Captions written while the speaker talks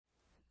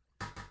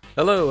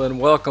Hello and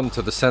welcome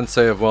to the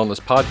Sensei of Wellness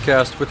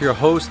podcast with your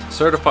host,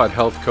 certified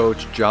health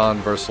coach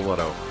John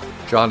Versaletto.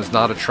 John is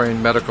not a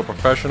trained medical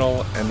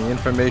professional, and the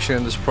information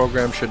in this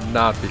program should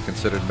not be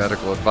considered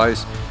medical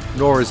advice,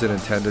 nor is it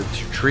intended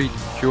to treat,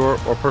 cure,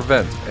 or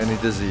prevent any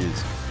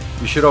disease.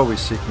 You should always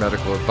seek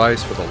medical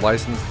advice with a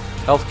licensed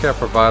healthcare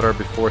provider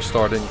before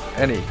starting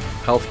any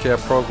healthcare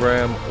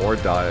program or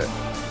diet.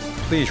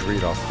 Please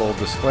read our full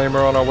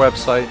disclaimer on our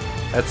website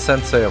at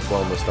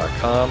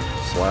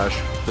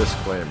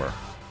senseiofwellness.com/disclaimer.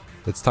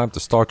 It's time to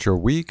start your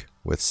week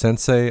with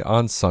Sensei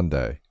on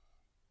Sunday.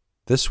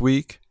 This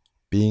week,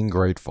 being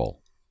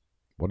grateful.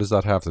 What does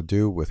that have to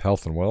do with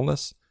health and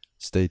wellness?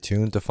 Stay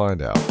tuned to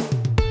find out.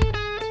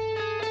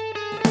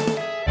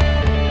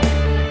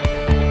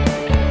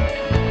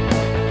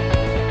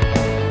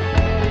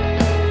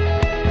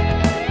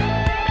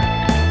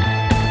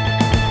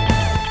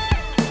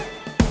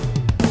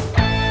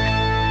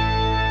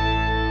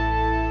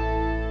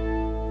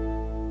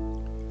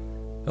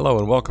 Hello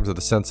and welcome to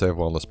the Sensei of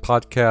Wellness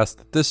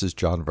podcast. This is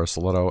John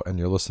Versaletto and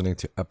you're listening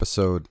to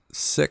episode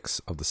 6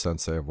 of the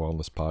Sensei of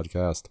Wellness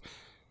podcast,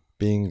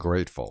 Being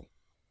Grateful.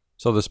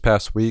 So this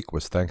past week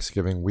was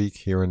Thanksgiving week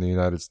here in the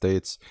United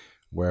States,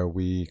 where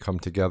we come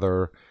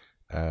together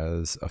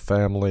as a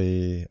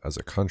family, as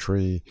a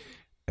country,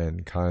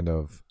 and kind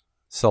of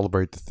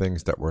celebrate the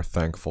things that we're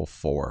thankful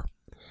for.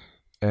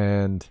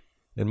 And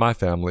in my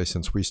family,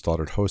 since we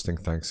started hosting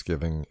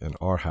Thanksgiving in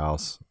our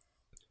house,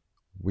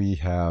 we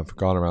have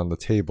gone around the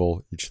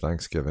table each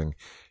Thanksgiving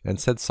and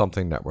said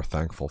something that we're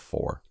thankful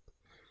for.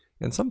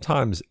 And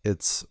sometimes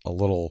it's a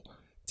little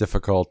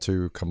difficult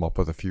to come up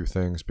with a few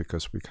things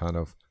because we kind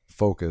of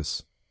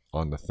focus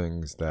on the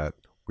things that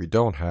we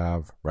don't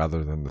have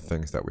rather than the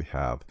things that we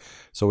have.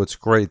 So it's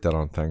great that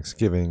on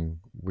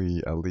Thanksgiving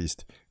we at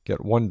least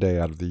get one day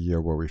out of the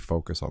year where we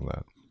focus on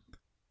that.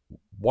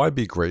 Why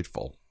be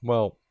grateful?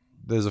 Well,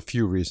 there's a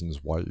few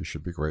reasons why you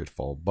should be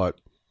grateful, but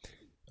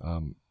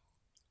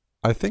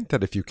I think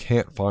that if you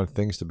can't find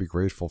things to be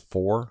grateful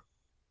for,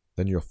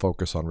 then you'll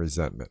focus on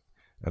resentment.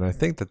 And I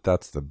think that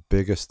that's the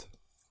biggest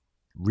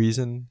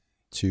reason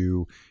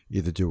to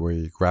either do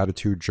a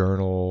gratitude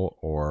journal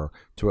or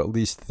to at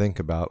least think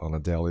about on a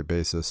daily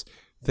basis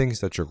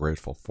things that you're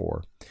grateful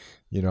for.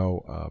 You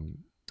know,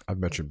 I've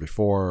mentioned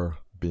before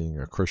being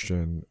a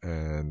Christian,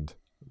 and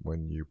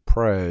when you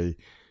pray,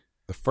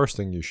 the first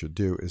thing you should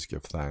do is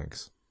give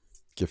thanks.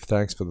 Give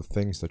thanks for the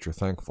things that you're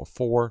thankful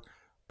for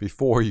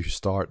before you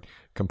start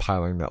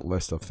compiling that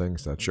list of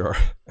things that you're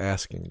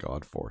asking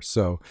God for.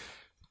 So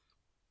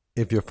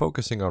if you're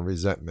focusing on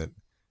resentment,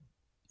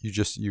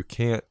 you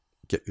can't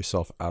get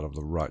yourself out of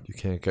the rut. You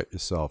can't get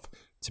yourself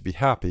to be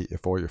happy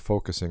if all you're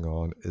focusing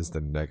on is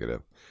the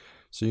negative.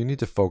 So you need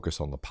to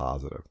focus on the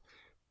positive.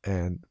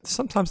 And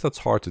sometimes that's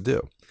hard to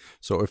do.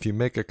 So if you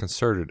make a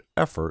concerted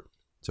effort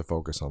to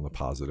focus on the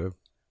positive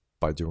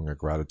by doing a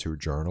gratitude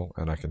journal,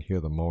 and I can hear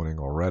the moaning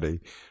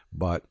already,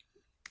 but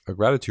a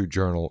gratitude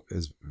journal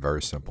is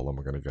very simple, and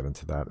we're going to get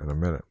into that in a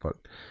minute. But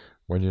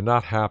when you're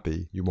not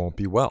happy, you won't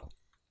be well.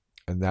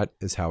 And that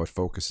is how it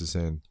focuses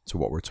in to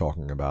what we're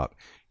talking about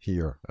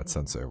here at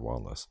Sensei of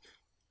Wellness.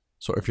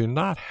 So if you're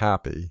not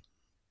happy,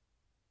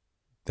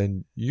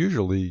 then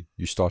usually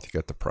you start to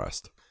get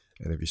depressed.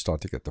 And if you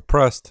start to get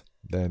depressed,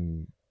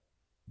 then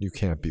you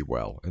can't be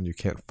well, and you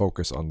can't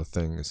focus on the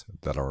things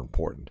that are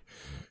important.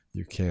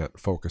 You can't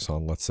focus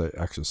on, let's say,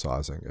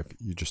 exercising if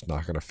you're just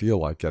not going to feel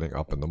like getting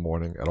up in the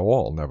morning at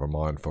all, never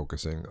mind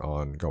focusing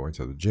on going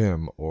to the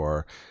gym.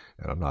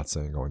 And I'm not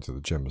saying going to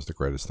the gym is the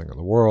greatest thing in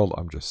the world.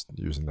 I'm just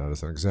using that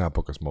as an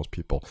example because most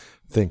people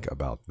think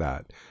about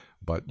that.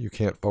 But you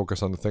can't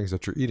focus on the things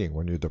that you're eating.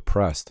 When you're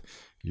depressed,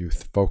 you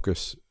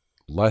focus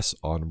less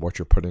on what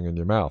you're putting in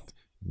your mouth.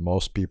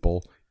 Most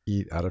people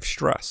eat out of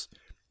stress.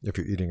 If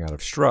you're eating out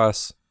of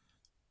stress,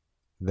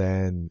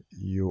 then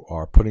you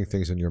are putting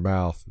things in your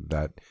mouth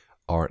that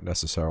aren't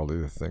necessarily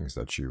the things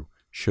that you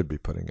should be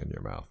putting in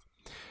your mouth.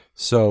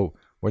 So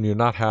when you're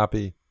not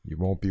happy, you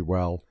won't be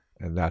well,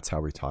 and that's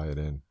how we tie it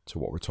in to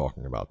what we're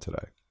talking about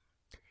today.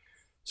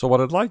 So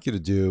what I'd like you to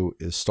do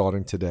is,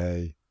 starting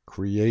today,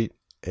 create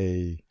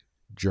a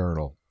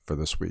journal for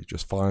this week.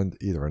 Just find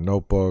either a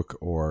notebook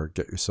or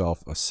get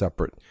yourself a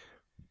separate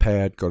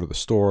pad. Go to the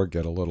store,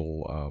 get a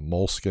little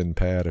moleskin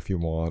pad if you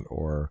want,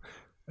 or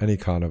any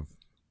kind of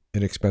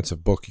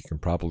inexpensive book. You can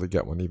probably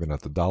get one even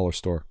at the dollar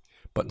store.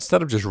 But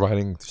instead of just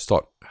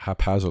start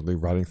haphazardly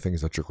writing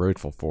things that you're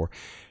grateful for,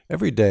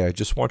 every day I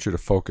just want you to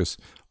focus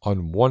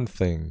on one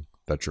thing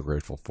that you're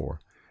grateful for.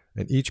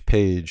 And each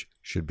page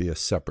should be a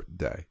separate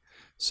day.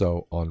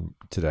 So on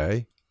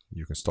today,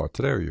 you can start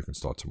today or you can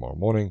start tomorrow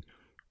morning.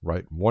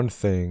 Write one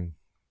thing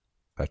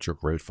that you're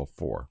grateful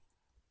for.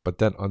 But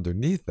then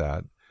underneath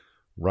that,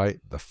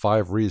 write the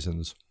 5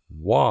 reasons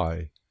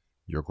why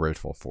you're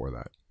grateful for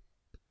that.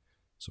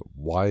 So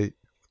why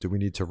do we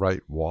need to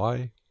write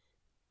why?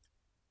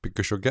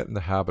 Because you'll get in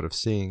the habit of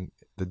seeing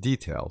the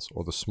details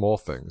or the small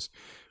things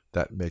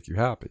that make you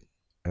happy.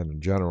 And in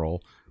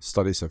general,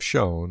 studies have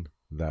shown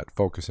that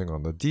focusing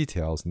on the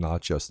details,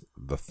 not just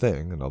the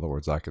thing. In other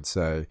words, I could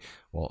say,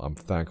 well, I'm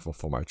thankful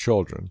for my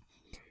children.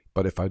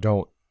 But if I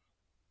don't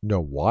know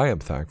why I'm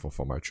thankful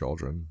for my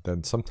children,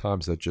 then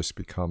sometimes that just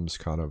becomes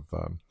kind of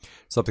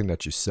something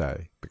that you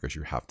say because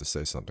you have to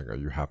say something, or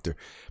you have to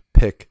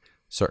pick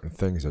certain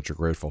things that you're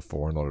grateful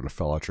for in order to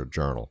fill out your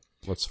journal.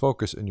 Let's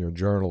focus in your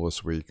journal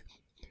this week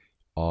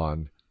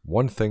on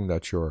one thing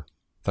that you're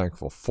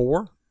thankful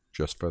for,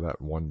 just for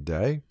that one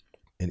day.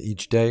 And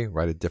each day,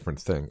 write a different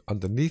thing.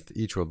 Underneath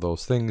each of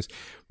those things,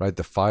 write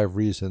the 5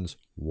 reasons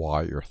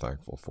why you're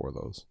thankful for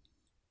those.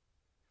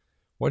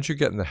 Once you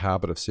get in the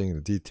habit of seeing the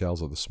details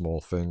of the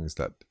small things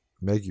that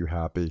make you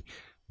happy,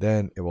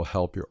 then it will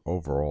help your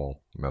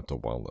overall mental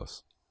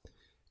wellness.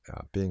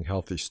 Being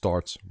healthy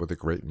starts with a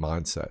great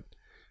mindset.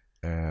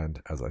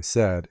 And as I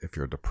said, if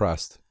you're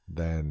depressed,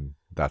 then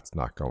that's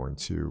not going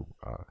to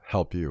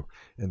help you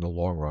in the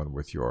long run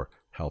with your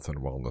health and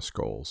wellness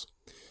goals.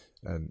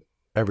 And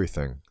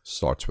everything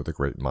starts with a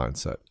great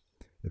mindset.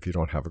 If you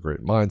don't have a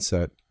great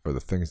mindset for the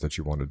things that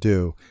you want to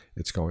do,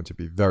 it's going to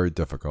be very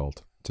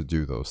difficult to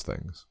do those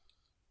things.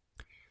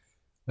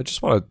 I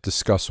just want to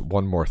discuss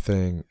one more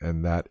thing,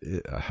 and that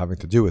having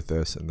to do with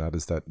this, and that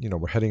is that,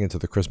 we're heading into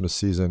the Christmas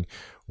season,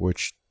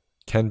 which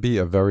can be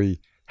a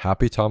very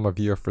happy time of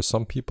year for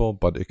some people,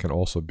 but it can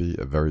also be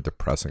a very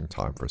depressing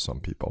time for some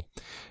people.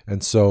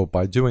 And so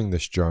by doing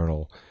this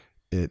journal,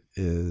 it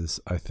is,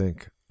 I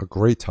think, a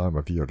great time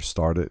of year to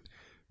start it,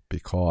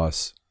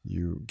 because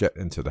you get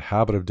into the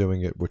habit of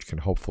doing it, which can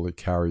hopefully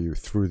carry you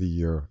through the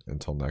year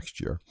until next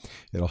year.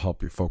 It'll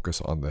help you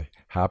focus on the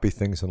happy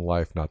things in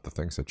life, not the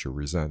things that you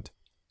resent.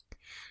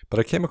 But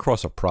I came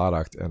across a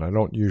product, and I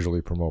don't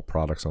usually promote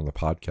products on the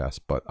podcast,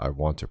 but I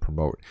want to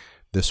promote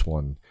this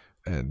one,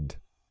 and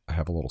I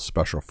have a little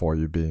special for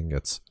you, being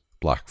it's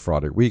Black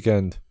Friday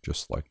weekend,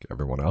 just like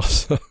everyone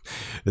else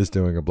is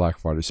doing a Black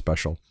Friday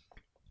special.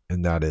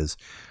 And that is,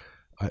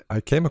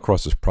 I came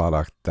across this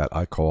product that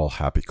I call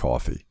Happy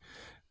Coffee.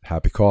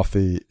 Happy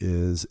Coffee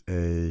is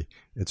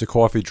it's a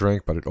coffee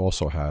drink, but it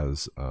also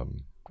has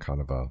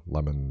kind of a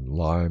lemon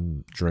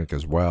lime drink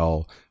as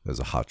well. There's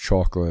a hot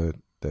chocolate.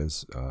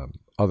 There's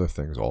other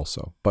things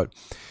also. But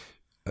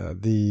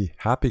the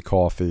Happy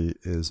Coffee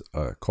is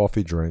a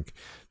coffee drink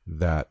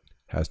that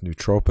has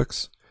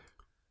nootropics,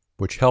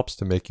 which helps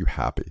to make you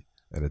happy.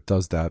 And it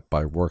does that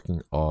by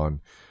working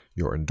on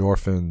your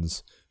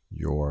endorphins,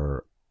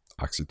 your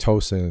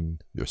oxytocin,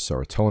 your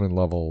serotonin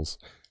levels,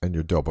 and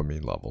your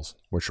dopamine levels,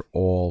 which are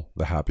all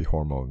the happy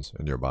hormones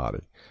in your body.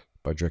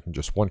 By drinking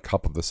just 1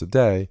 cup of this a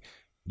day,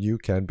 you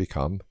can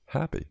become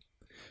happy.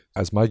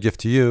 As my gift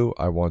to you,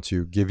 I want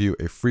to give you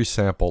a free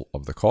sample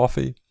of the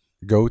coffee.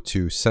 Go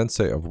to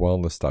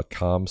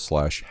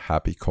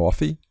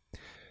senseiofwellness.com/happycoffee.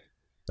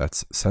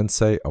 That's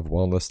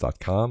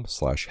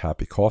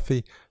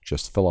senseiofwellness.com/happycoffee.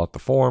 Just fill out the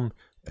form,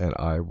 and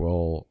I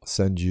will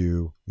send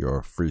you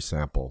your free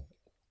sample.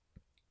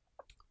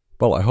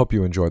 Well, I hope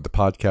you enjoyed the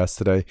podcast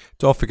today.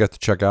 Don't forget to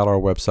check out our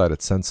website at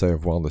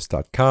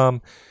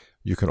senseiofwellness.com.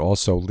 You can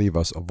also leave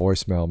us a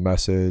voicemail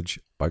message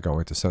by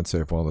going to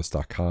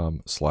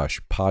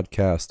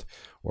senseiofwellness.com/podcast,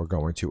 or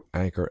going to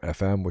Anchor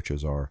FM, which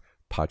is our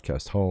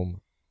podcast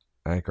home,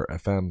 Anchor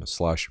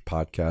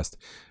FM/podcast,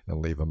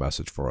 and leave a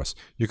message for us.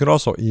 You can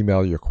also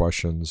email your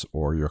questions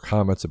or your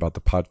comments about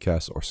the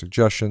podcast or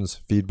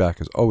suggestions.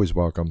 Feedback is always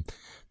welcome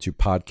to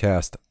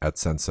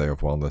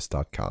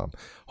podcast@senseiofwellness.com.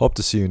 Hope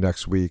to see you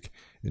next week.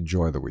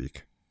 Enjoy the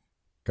week.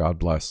 God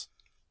bless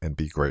and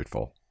be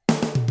grateful.